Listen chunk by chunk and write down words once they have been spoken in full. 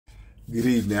Good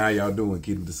evening. How y'all doing?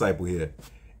 Kid Disciple here.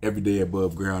 Every day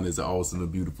above ground is an awesome and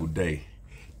beautiful day.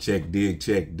 Check,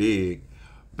 dig.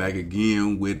 Back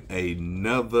again with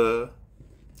another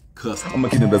custom. I'm a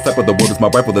kid in the disciple. The world is my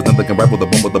rifle. There's nothing can rifle the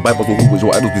bomb with the Bible. So who is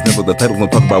your idols? These never the titles. I'm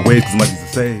talking about ways because my Jesus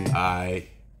say. Alright.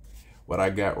 What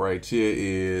I got right here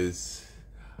is,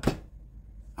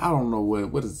 I don't know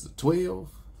what is it, 12?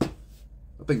 I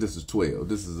think this is 12.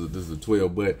 This is a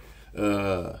 12, but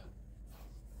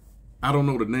I don't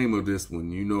know the name of this one.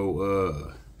 You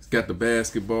know, it's got the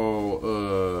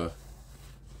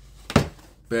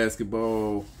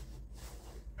basketball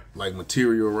like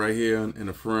material right here in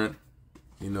the front.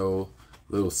 You know,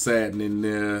 little satin in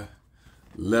there,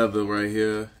 leather right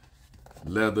here,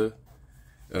 leather,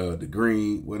 the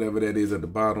green, whatever that is at the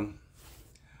bottom.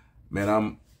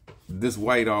 Man, this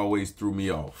white always threw me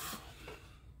off.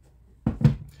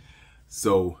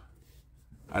 So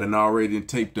I done already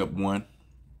taped up one.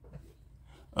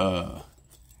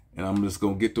 And I'm just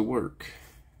gonna get to work.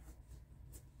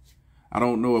 I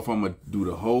don't know if I'm gonna do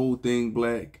the whole thing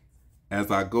black. As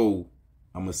I go,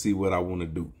 I'm gonna see what I want to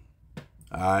do.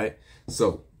 All right.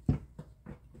 So,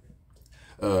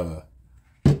 I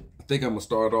think I'm gonna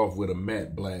start off with a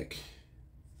matte black,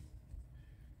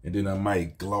 and then I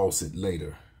might gloss it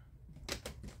later.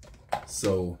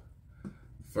 So,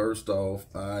 first off,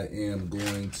 I am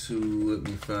going to, let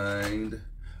me find.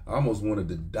 I almost wanted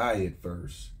to dye it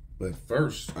first, but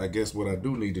first, I guess what I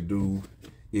do need to do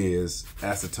is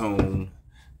acetone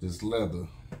this leather.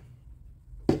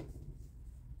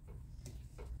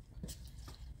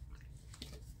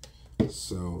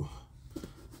 So,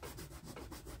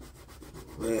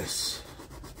 let's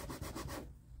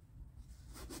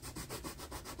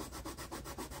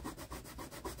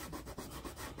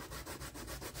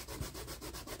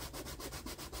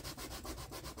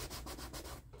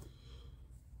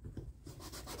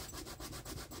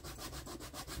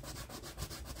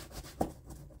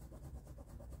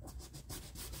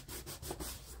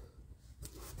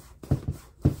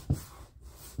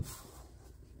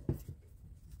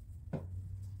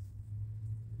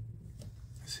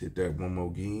hit that one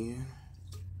more again.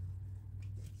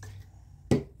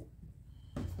 I'm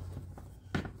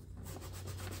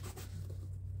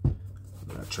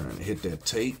not trying to hit that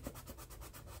tape.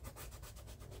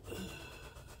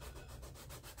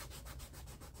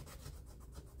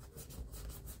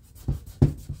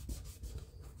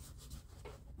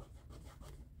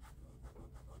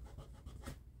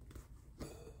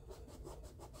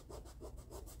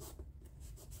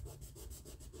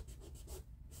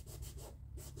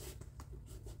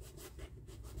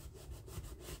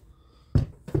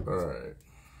 All right,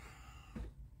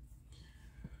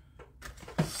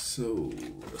 so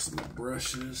that's my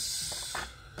brushes.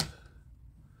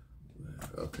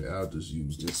 Okay, I'll just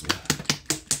use this one.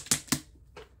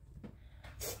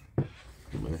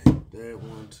 I'm gonna hit that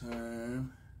one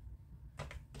time.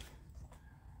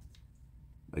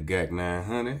 A GAC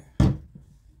 900.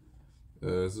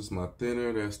 This is my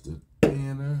thinner. That's the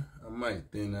thinner. I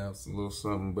might thin out a little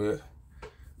something, but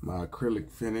my acrylic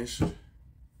finish.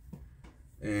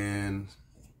 And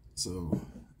so,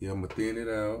 yeah, I'm gonna thin it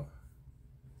out.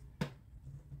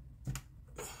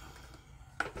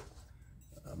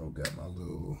 I don't got my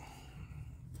little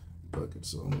bucket,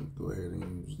 so I'm gonna go ahead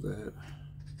and use that.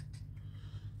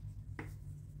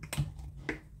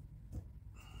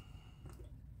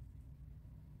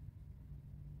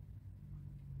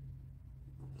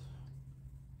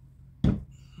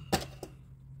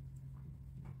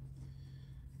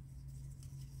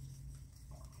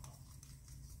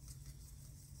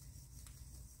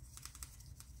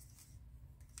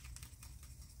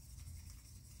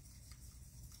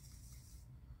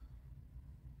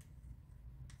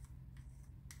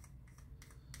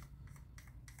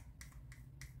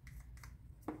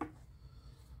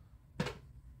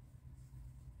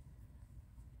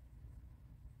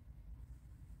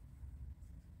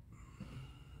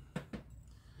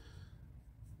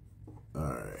 All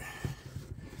right,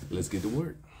 let's get to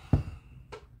work.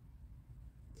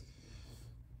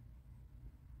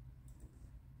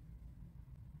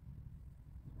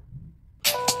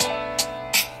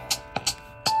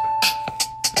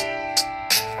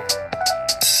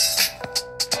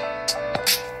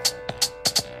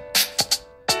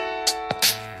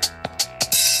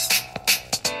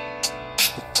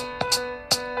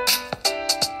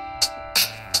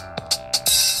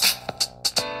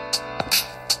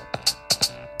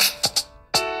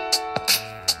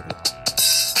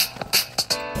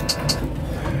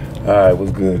 All right,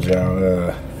 what's good,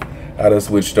 y'all? I done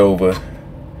switched over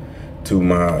to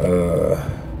my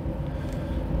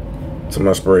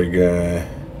spray gun.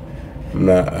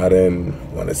 I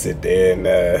didn't want to sit there and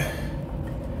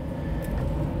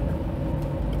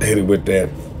hit it with that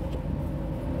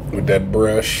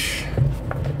brush.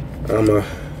 I'm gonna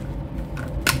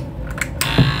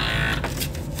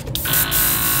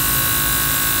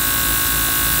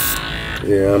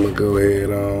go ahead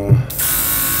on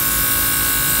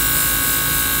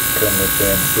come with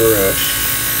that brush.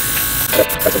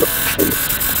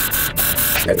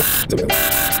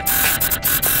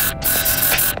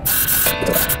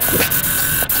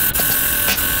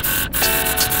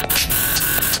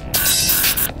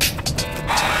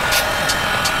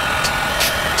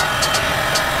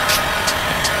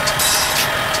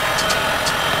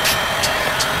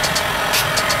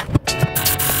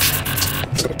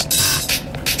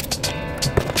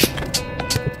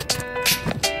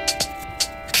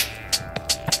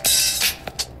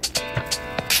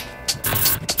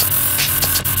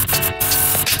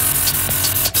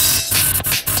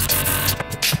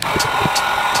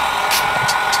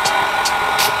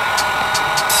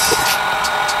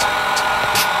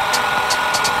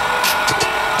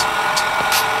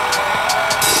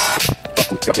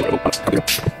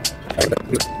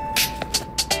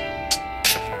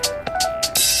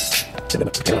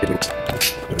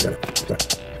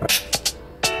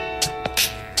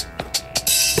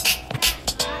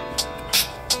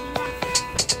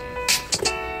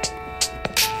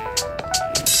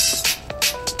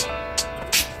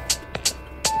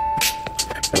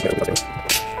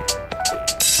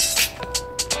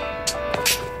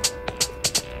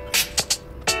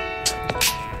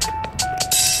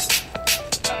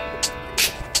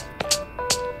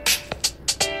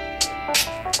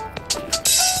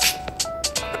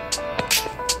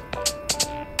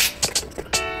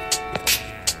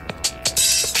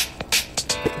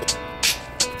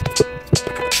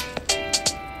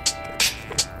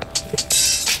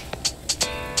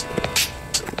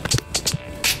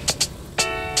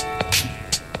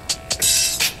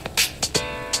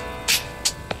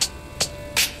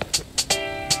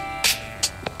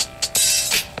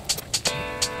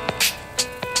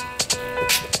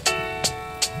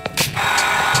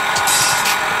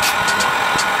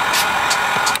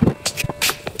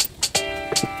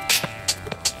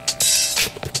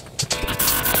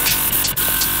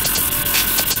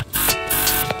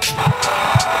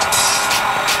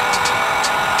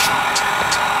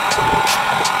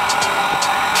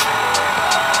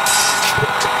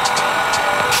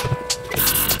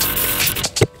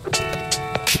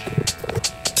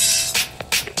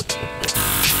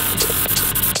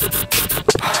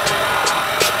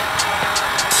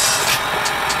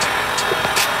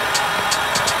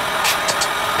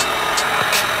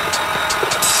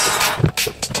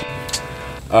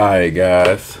 Alright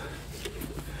guys,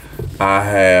 I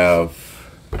have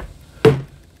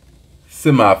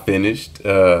semi-finished.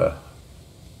 I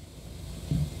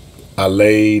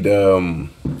laid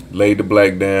the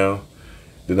black down,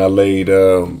 then I laid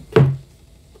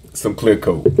some clear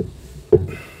coat.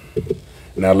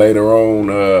 Now later on,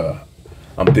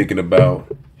 I'm thinking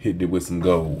about hitting it with some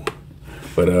gold.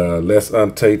 But let's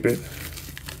untape it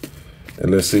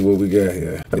and let's see what we got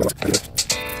here.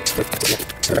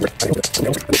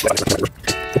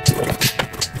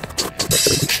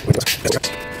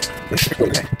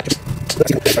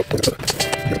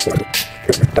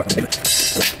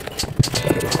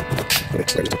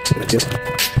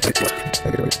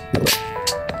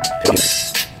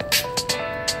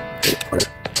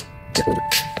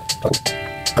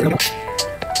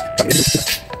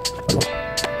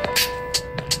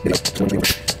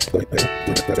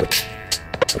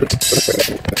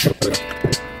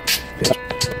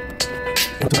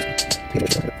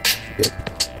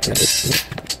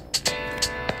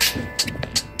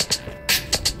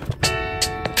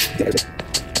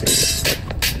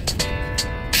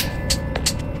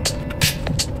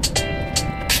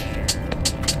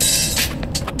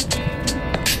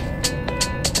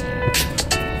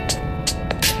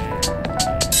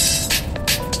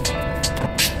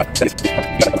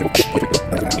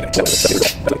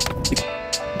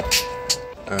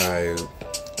 Alright,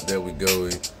 there we go.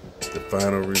 The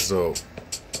final result.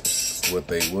 It's what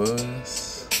they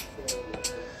was.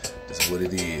 It's what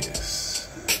it is.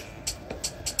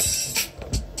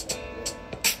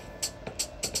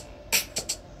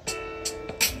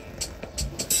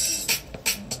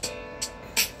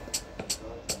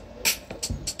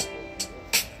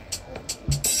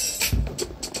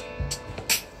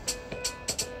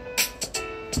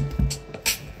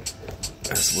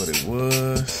 That's what it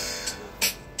was.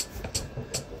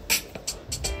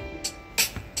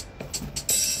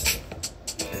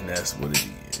 And that's what it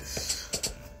is.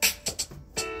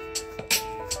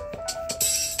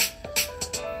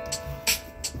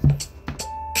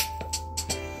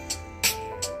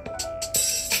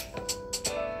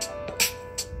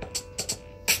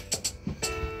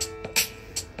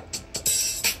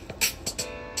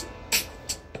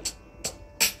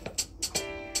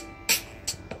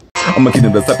 I'm a kid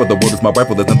in the type of the world is my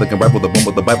rifle. There's nothing can rival the bump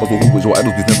of the Bible. So who is your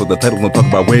idols? These never the titles. Don't talk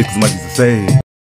about ways, cause my Jesus say.